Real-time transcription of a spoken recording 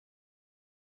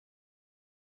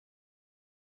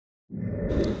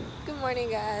Good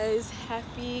morning, guys.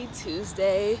 Happy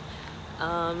Tuesday.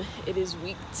 It is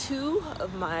week 2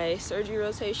 of my surgery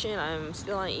rotation. I'm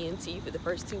still on ENT for the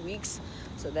first 2 weeks,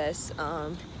 so that's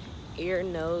ear,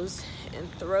 nose, and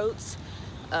throats.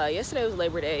 Yesterday was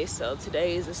Labor Day, so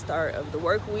today is the start of the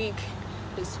work week.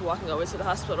 Just walking over to the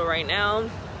hospital right now.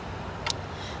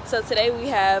 So today we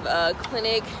have a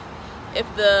clinic. If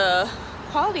the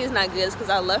quality is not good, it's because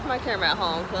I left my camera at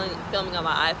home filming on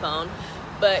my iPhone.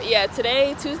 But yeah,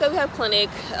 today, Tuesday, we have clinic.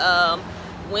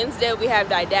 Wednesday, we have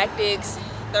didactics.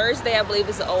 Thursday, I believe,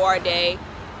 is the OR day.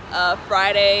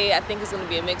 Friday, I think, is going to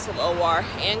be a mix of OR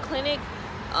and clinic.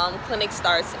 Clinic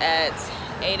starts at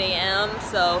 8 a.m.,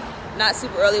 so not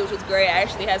super early, which was great. I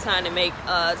actually had time to make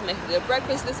a good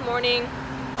breakfast this morning.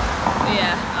 But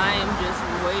yeah, I am just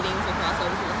waiting to cross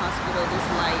over to the hospital. This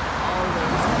light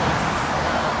always takes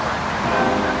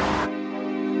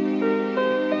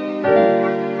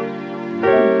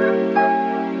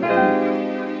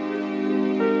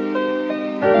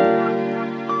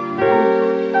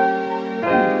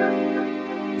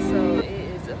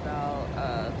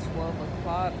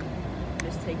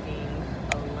taking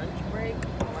a lunch break.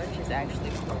 Lunch is actually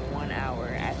for 1 hour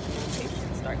after the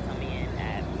patients start coming in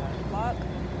at 1 o'clock.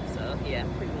 So yeah,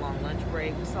 pretty long lunch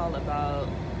break. We saw about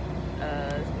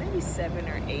maybe 7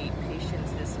 or 8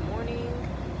 patients this morning.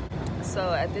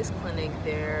 So at this clinic,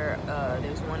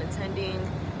 there's one attending,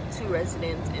 2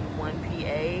 residents, and 1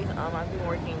 PA. I've been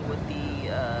working with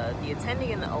the attending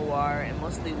in the OR and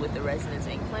mostly with the residents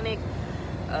in clinic.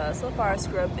 So far, I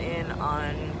scrubbed in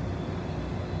on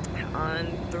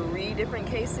 3 different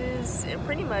cases, and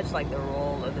pretty much like the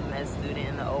role of the med student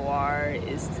in the OR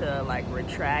is to like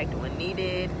retract when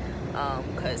needed,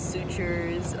 cut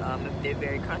sutures. If they're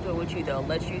very comfortable with you, they'll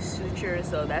let you suture.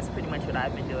 So that's pretty much what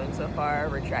I've been doing so far,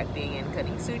 retracting and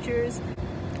cutting sutures.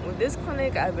 With this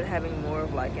clinic, I've been having more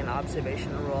of like an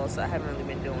observational role, so I haven't really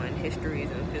been doing histories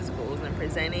and physicals and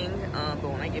presenting, but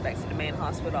when I get back to the main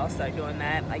hospital, I'll start doing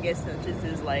that. I guess since this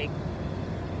is like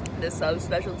the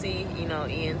subspecialty, you know,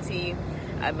 ENT,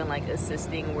 I've been like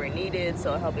assisting where needed,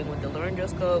 so helping with the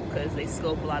laryngoscope because they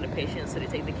scope a lot of patients, so they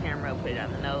take the camera, put it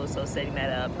on the nose, so setting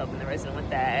that up, helping the resident with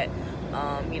that,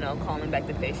 you know, calling back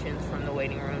the patients from the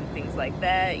waiting room, things like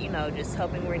that, you know, just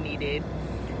helping where needed.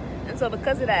 And so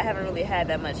because of that, I haven't really had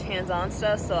that much hands-on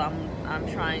stuff, so I'm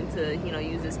trying to, you know,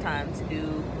 use this time to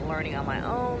do learning on my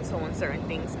own. So when certain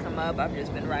things come up, I've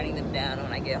just been writing them down.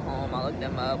 When I get home, I'll look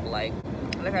them up. Like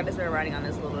I just started writing on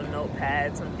this little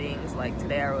notepad some things. Like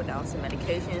today I wrote down some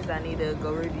medications I need to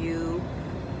go review,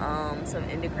 some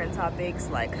endocrine topics.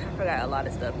 Like I forgot a lot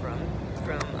of stuff from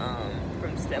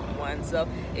step 1, so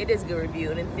it is good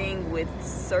review. And the thing with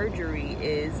surgery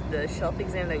is the shelf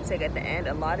exam that we take at the end,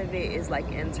 a lot of it is like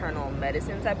internal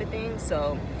medicine type of thing.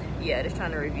 So yeah, just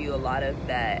trying to review a lot of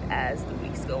that as the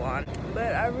weeks go on.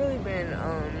 But I've really been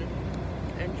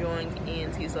enjoying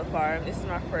ENT so far. This is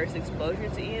my first exposure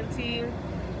to ENT.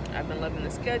 I've been loving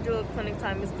the schedule. Clinic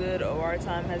time is good. OR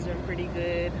time has been pretty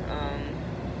good.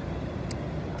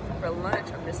 For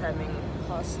lunch, I'm just having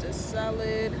pasta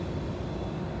salad.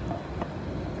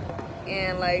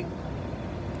 And like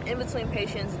in between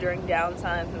patients during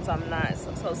downtime, since I'm not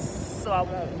so I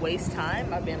won't waste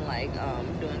time, I've been like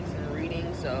doing some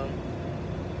reading. So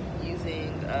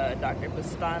using Dr.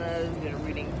 Pastana's, been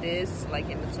reading this like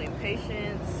in between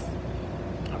patients.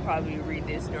 I'll probably read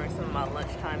this during some of my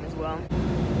lunchtime as well.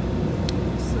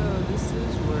 So this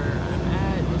is where I'm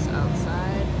at, just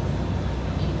outside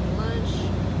eating lunch.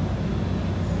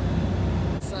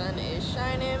 The sun is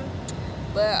shining,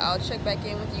 but I'll check back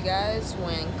in with you guys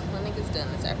when clinic is done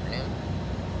this afternoon.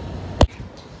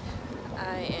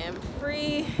 I am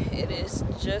free. It is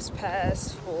just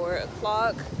past 4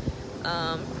 o'clock.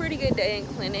 Pretty good day in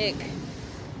clinic.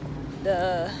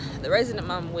 The resident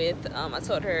I'm with, I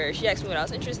told her, she asked me what I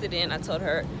was interested in. I told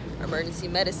her emergency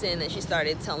medicine, and she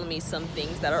started telling me some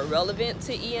things that are relevant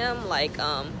to EM, like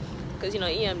because you know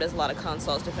EM does a lot of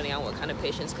consults depending on what kind of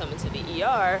patients come into the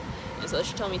ER. And so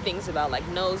she told me things about like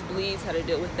nosebleeds, how to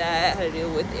deal with that, how to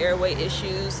deal with airway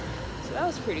issues. So that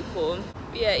was pretty cool.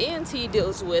 But yeah, ENT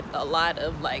deals with a lot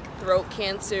of like throat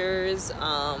cancers,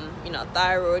 you know,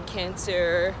 thyroid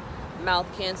cancer, mouth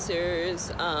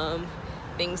cancers,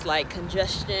 things like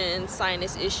congestion,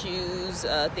 sinus issues,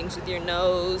 things with your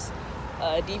nose,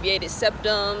 deviated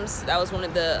septums. That was one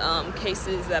of the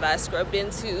cases that I scrubbed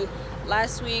into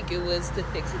last week. It was to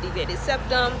fix a deviated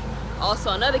septum.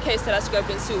 Also, another case that I scrubbed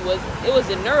into was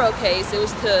a neuro case. It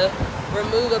was to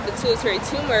remove a pituitary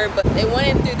tumor, but they went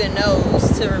in through the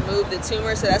nose to remove the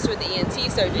tumor, so that's where the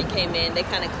ENT surgeon came in. They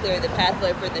kind of cleared the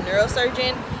pathway for the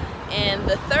neurosurgeon. And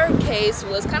the third case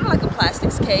was kind of like a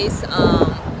plastics case.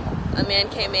 a man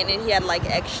came in and he had like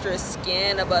extra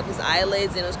skin above his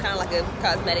eyelids, and it was kind of like a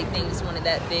cosmetic thing, just wanted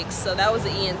that fixed. So that was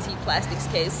an ENT plastics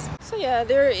case. So yeah,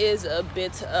 there is a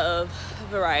bit of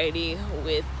variety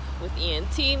with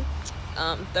ENT.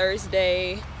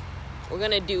 Thursday we're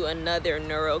gonna do another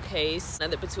neuro case,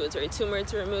 another pituitary tumor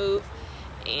to remove.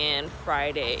 And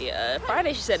Friday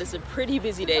she said it's a pretty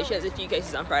busy day. She has a few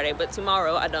cases on Friday, but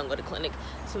tomorrow I don't go to clinic.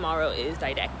 Tomorrow is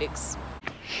didactics.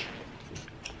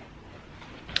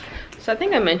 So I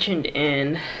think I mentioned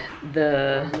in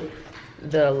the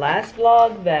last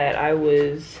vlog that I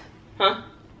was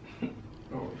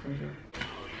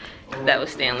that was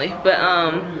Stanley, but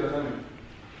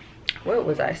what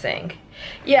was I saying?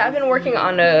 Yeah, I've been working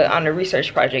on a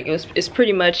research project. It's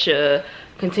pretty much a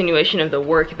continuation of the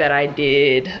work that I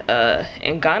did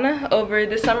in Ghana over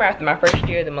the summer after my first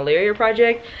year of the malaria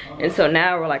project. And so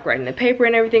now we're like writing the paper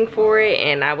and everything for it,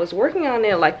 and I was working on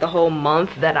it like the whole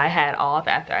month that I had off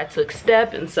after I took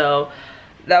STEP, and so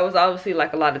that was obviously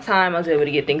like a lot of time. I was able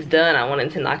to get things done. I wanted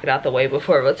to knock it out the way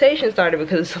before rotation started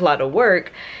because it's a lot of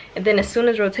work. And then as soon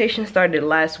as rotation started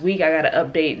last week, I got an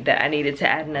update that I needed to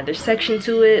add another section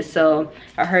to it. So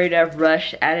I hurried up,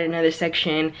 rushed, added another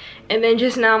section. And then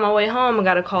just now on my way home, I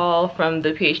got a call from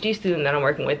the PhD student that I'm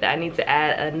working with that I need to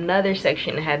add another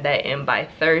section and have that in by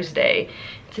Thursday.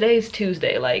 Today is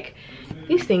Tuesday. Like,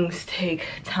 these things take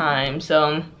time.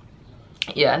 So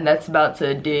yeah, and that's about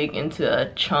to dig into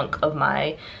a chunk of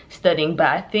my studying, but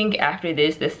I think after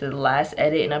this is the last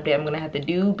edit and update I'm gonna have to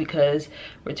do, because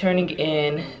we're turning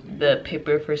in the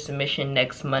paper for submission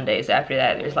next Monday. So after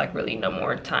that, there's like really no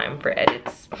more time for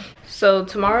edits. So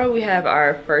tomorrow we have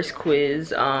our first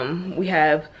quiz. We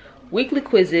have weekly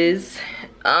quizzes.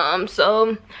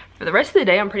 So for the rest of the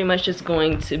day, I'm pretty much just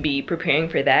going to be preparing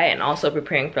for that and also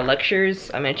preparing for lectures.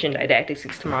 I mentioned didactics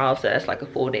is tomorrow, so that's like a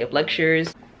full day of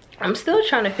lectures. I'm still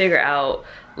trying to figure out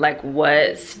like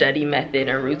what study method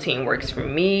and routine works for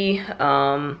me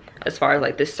as far as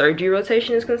like the surgery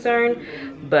rotation is concerned.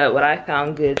 But what I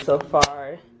found good so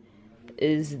far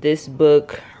is this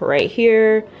book right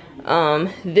here. I'm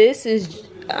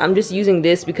just using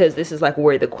this because this is like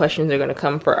where the questions are going to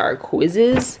come for our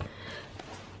quizzes.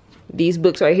 These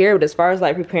books right here, but as far as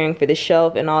like preparing for the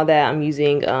shelf and all that, I'm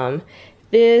using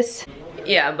this.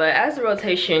 Yeah, but as the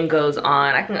rotation goes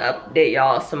on, I can update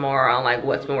y'all some more on like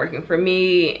what's been working for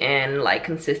me and like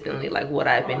consistently like what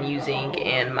I've been using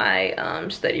in my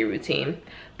study routine.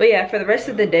 But yeah, for the rest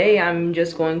of the day, I'm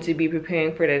just going to be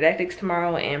preparing for didactics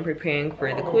tomorrow and preparing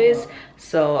for the quiz.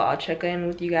 So I'll check in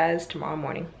with you guys tomorrow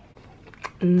morning.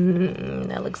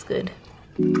 That looks good.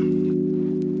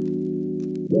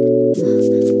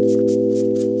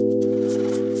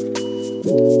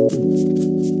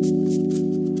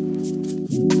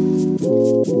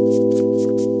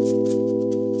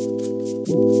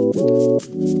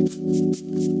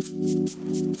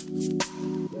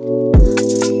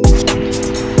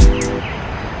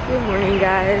 Good morning,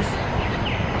 guys.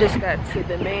 Just got to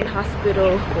the main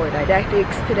hospital for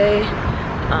didactics today.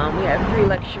 We have 3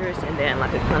 lectures and then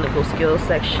like a clinical skills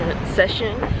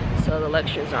session. So the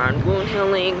lectures are on wound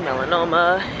healing,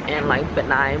 melanoma, and like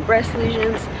benign breast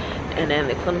lesions. And then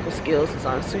the clinical skills is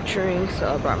on suturing.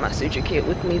 So I brought my suture kit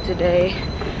with me today.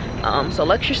 So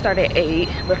lectures start at 8,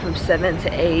 but from 7 to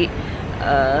 8,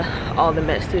 all the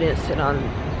med students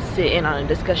sit in on a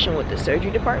discussion with the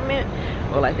surgery department,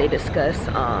 or like they discuss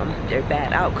their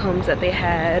bad outcomes that they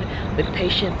had with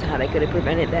patients, how they could have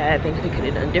prevented that, things they could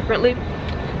have done differently.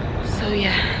 So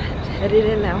yeah, headed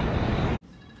in now.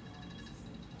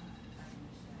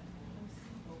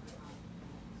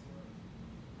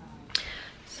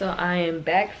 So I am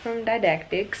back from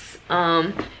didactics.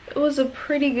 It was a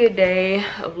pretty good day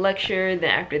of lecture. Then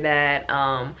after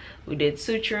that, we did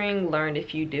suturing, learned a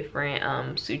few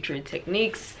different suture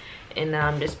techniques, and now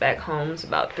I'm just back home. It's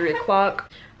about 3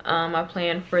 o'clock. My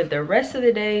plan for the rest of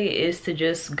the day is to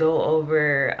just go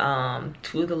over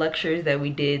 2 of the lectures that we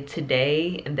did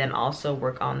today, and then also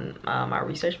work on my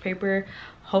research paper.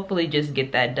 Hopefully just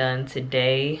get that done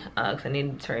today because I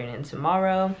need to turn it in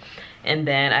tomorrow. And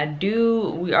then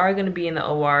we are going to be in the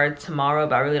OR tomorrow,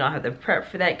 but I really don't have to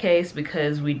prep for that case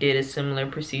because we did a similar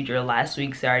procedure last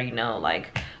week, so I already know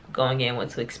like going in what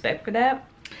to expect for that.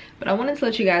 But I wanted to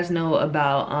let you guys know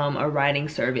about a writing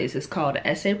service. It's called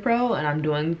Essay Pro, and I'm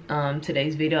doing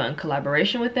today's video in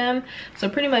collaboration with them. So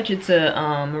pretty much it's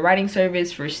a writing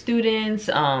service for students,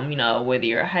 you know, whether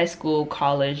you're high school,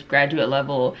 college, graduate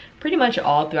level, pretty much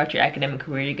all throughout your academic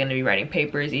career, you're gonna be writing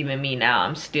papers. Even me now,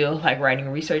 I'm still like writing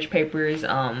research papers.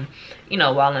 you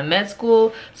know, while in med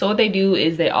school. So what they do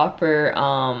is they offer,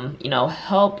 you know,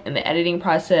 help in the editing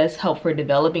process, help for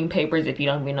developing papers. If you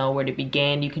don't even know where to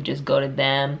begin, you can just go to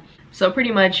them. So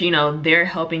pretty much, you know, they're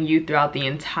helping you throughout the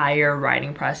entire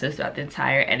writing process, throughout the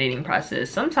entire editing process.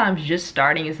 Sometimes just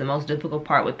starting is the most difficult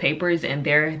part with papers, and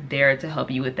they're there to help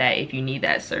you with that if you need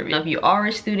that service. Now, if you are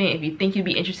a student, if you think you'd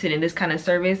be interested in this kind of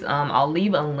service, I'll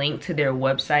leave a link to their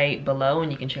website below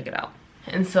and you can check it out.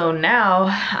 And so now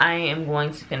I am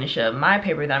going to finish up my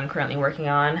paper that I'm currently working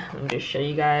on. Let me just show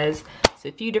you guys. It's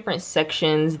a few different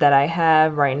sections that I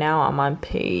have right now. I'm on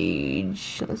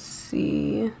page, let's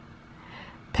see,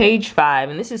 page 5,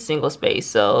 and this is single space,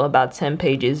 so about 10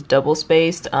 pages double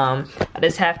spaced. I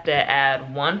just have to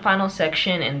add one final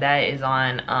section, and that is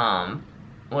on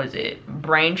what is it,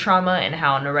 brain trauma and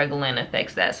how neuregulin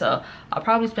affects that. So I'll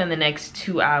probably spend the next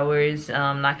 2 hours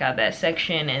knock out that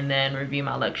section and then review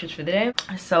my lectures for the day.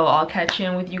 So I'll catch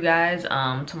in with you guys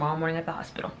tomorrow morning at the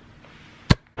hospital.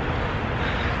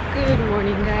 Good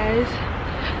morning, guys.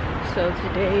 So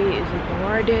today is an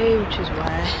OR day, which is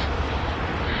why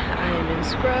I am in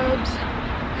scrubs.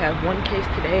 We have one case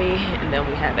today, and then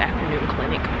we have afternoon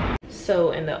clinic.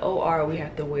 So in the OR, we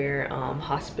have to wear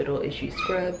hospital issued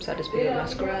scrubs. So I just picked up my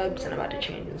scrubs and I'm about to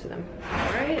change into them.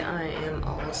 All right, I am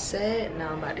all set. Now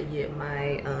I'm about to get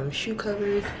my shoe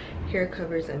covers, hair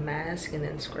covers, and mask, and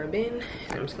then scrub in.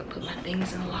 And I'm just gonna put my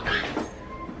things in the locker.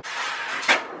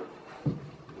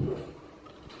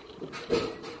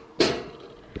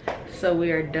 So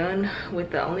we are done with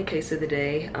the only case of the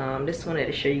day. Just wanted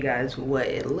to show you guys what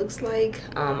it looks like.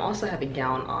 Also have a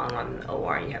gown on the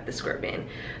OR, and you have to scrub in.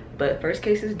 But first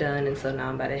case is done, and so now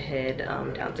I'm about to head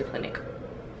down to clinic.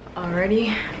 Already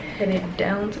headed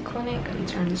down to clinic. I'm gonna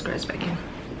turn the scrubs back in.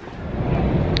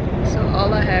 So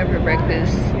all I had for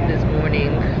breakfast this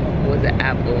morning was an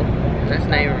apple. That's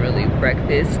not even really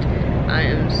breakfast. I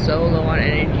am so low on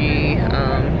energy.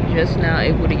 Just now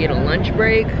able to get a lunch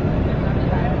break. I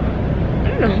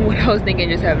don't know what I was thinking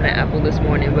just having an apple this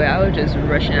morning, but I was just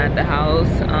rushing out the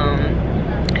house.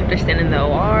 After staying in the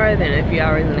OR, then a few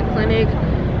hours in the clinic.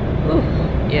 Ooh,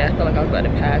 yeah, I felt like I was about to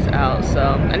pass out. So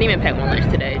I didn't even pack my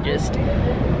lunch today, just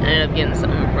ended up getting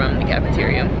something from the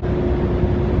cafeteria.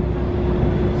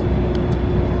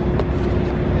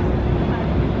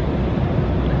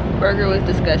 Burger was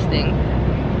disgusting.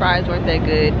 Fries weren't that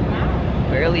good.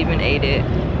 Barely even ate it.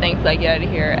 Thankfully I get out of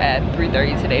here at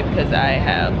 3:30 today because I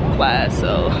have class,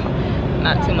 so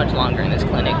not too much longer in this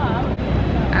clinic.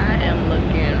 I am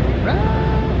looking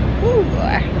rough. Ooh,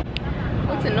 boy.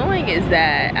 What's annoying is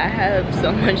that I have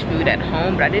so much food at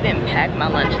home, but I didn't pack my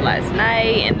lunch last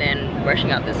night, and then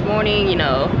rushing out this morning, you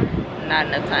know, not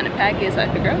enough time to pack it, so I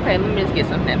figured, okay, let me just get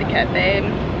something at the cafe.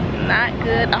 Not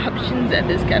good options at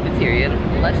this cafeteria.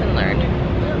 Lesson learned.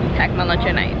 Pack my lunch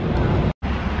at night.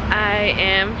 I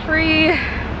am free.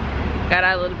 Got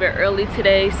out a little bit early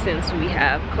today since we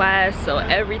have class. So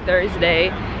every Thursday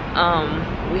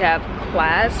we have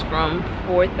class from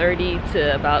 4:30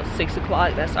 to about 6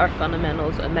 o'clock. That's our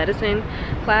fundamentals of medicine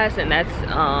class, and that's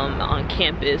on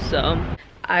campus. So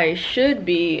I should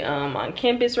be on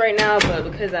campus right now,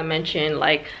 but because I mentioned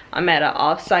like I'm at an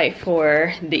offsite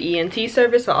for the ENT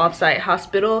service, an offsite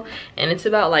hospital, and it's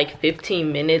about like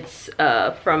 15 minutes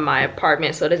from my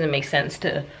apartment, so it doesn't make sense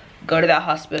to go to that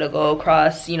hospital, go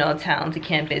across, you know, town to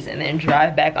campus, and then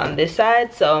drive back on this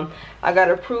side. So I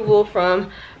got approval from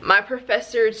my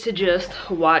professor to just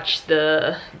watch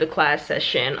the class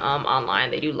session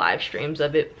online. They do live streams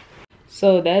of it.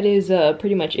 So that is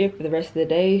pretty much it for the rest of the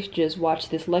day. Just watch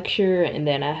this lecture, and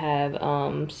then I have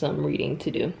some reading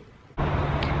to do.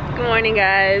 Good morning,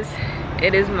 guys.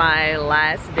 It is my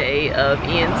last day of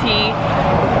ENT,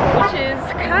 which is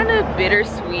kind of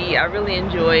bittersweet. I really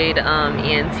enjoyed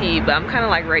ENT, but I'm kind of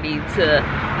like ready to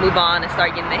move on and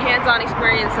start getting the hands-on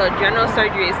experience. So general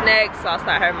surgery is next, so I'll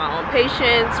start having my own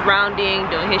patients, rounding,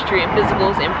 doing history and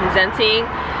physicals, and presenting.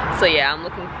 So yeah, I'm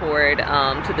looking forward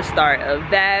to the start of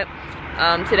that.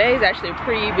 Today is actually a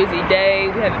pretty busy day.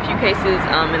 We have a few cases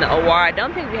in the OR. I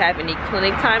don't think we have any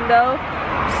clinic time though.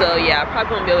 So yeah, I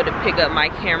probably won't be able to pick up my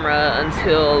camera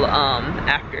until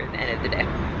after the end of the day.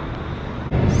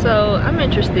 So I'm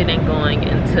interested in going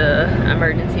into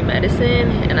emergency medicine,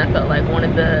 and I felt like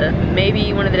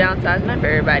maybe one of the downsides, not for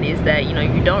everybody, is that, you know,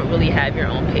 you don't really have your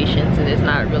own patients, and there's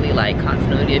not really like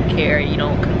continuity of care. You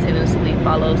don't continuously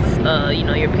follow you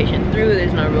know, your patient through.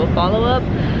 There's no real follow-up.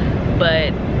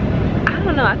 But I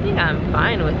don't know, I think I'm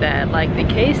fine with that. Like the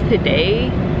case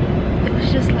today, it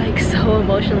was just like so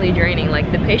emotionally draining.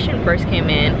 Like the patient first came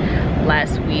in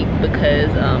last week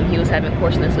because he was having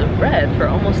hoarseness of breath for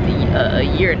almost a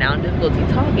year now, and difficulty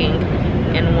talking.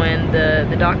 And when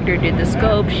the doctor did the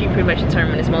scope, she pretty much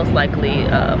determined it's most likely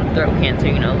throat cancer,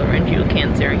 you know, laryngeal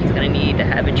cancer, and he's gonna need to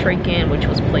have a trach in, which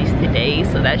was placed today.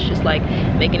 So that's just like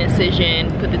make an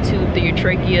incision, put the tube through your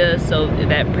trachea so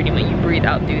that pretty much you breathe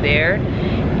out through there.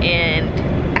 And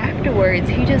afterwards,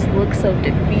 he just looked so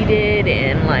defeated,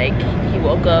 and like he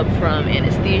woke up from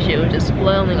anesthesia. It was just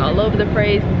flailing all over the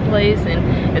place,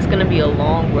 and it's gonna be a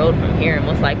long road from here, and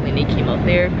most likely need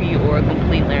chemotherapy or a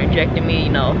complete laryngectomy,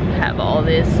 you know, have all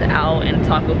this out and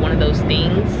talk with one of those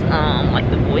things, like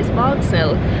the voice box.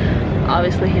 So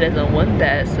obviously he doesn't want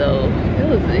that, so it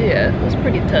was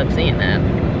pretty tough seeing that.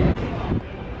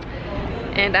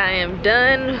 And I am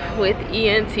done with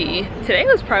ENT. Today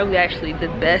was probably actually the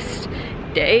best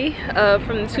day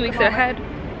from the 2 weeks that I had.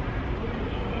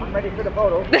 I'm ready for the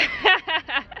photo.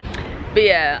 But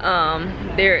yeah,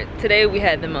 today we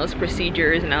had the most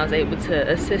procedures, and I was able to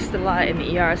assist a lot in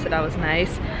the ER, so that was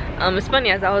nice. It's funny,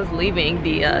 as I was leaving,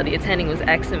 the attending was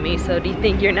asking me, so do you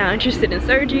think you're now interested in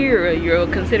surgery, or you'll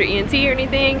consider ENT or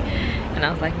anything? And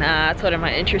I was like, nah. I told her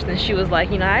my interest, and she was like,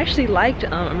 you know, I actually liked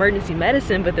emergency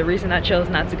medicine, but the reason I chose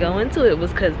not to go into it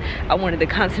was because I wanted the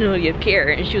continuity of care.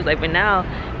 And she was like, but now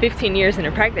 15 years in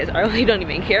a practice, I really don't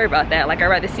even care about that. Like, I'd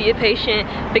rather see a patient,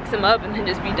 fix them up, and then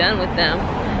just be done with them.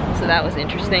 So that was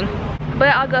interesting. But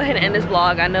I'll go ahead and end this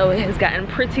vlog. I know it has gotten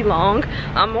pretty long.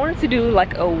 I wanted to do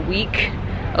like a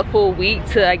full week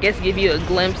to, I guess, give you a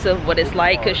glimpse of what it's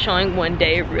like, because showing one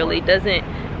day really doesn't,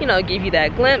 you know, give you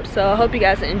that glimpse. So I hope you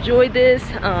guys enjoyed this.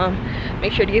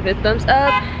 Make sure to give it a thumbs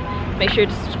up, make sure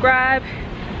to subscribe,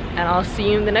 and I'll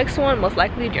see you in the next one, most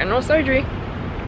likely general surgery.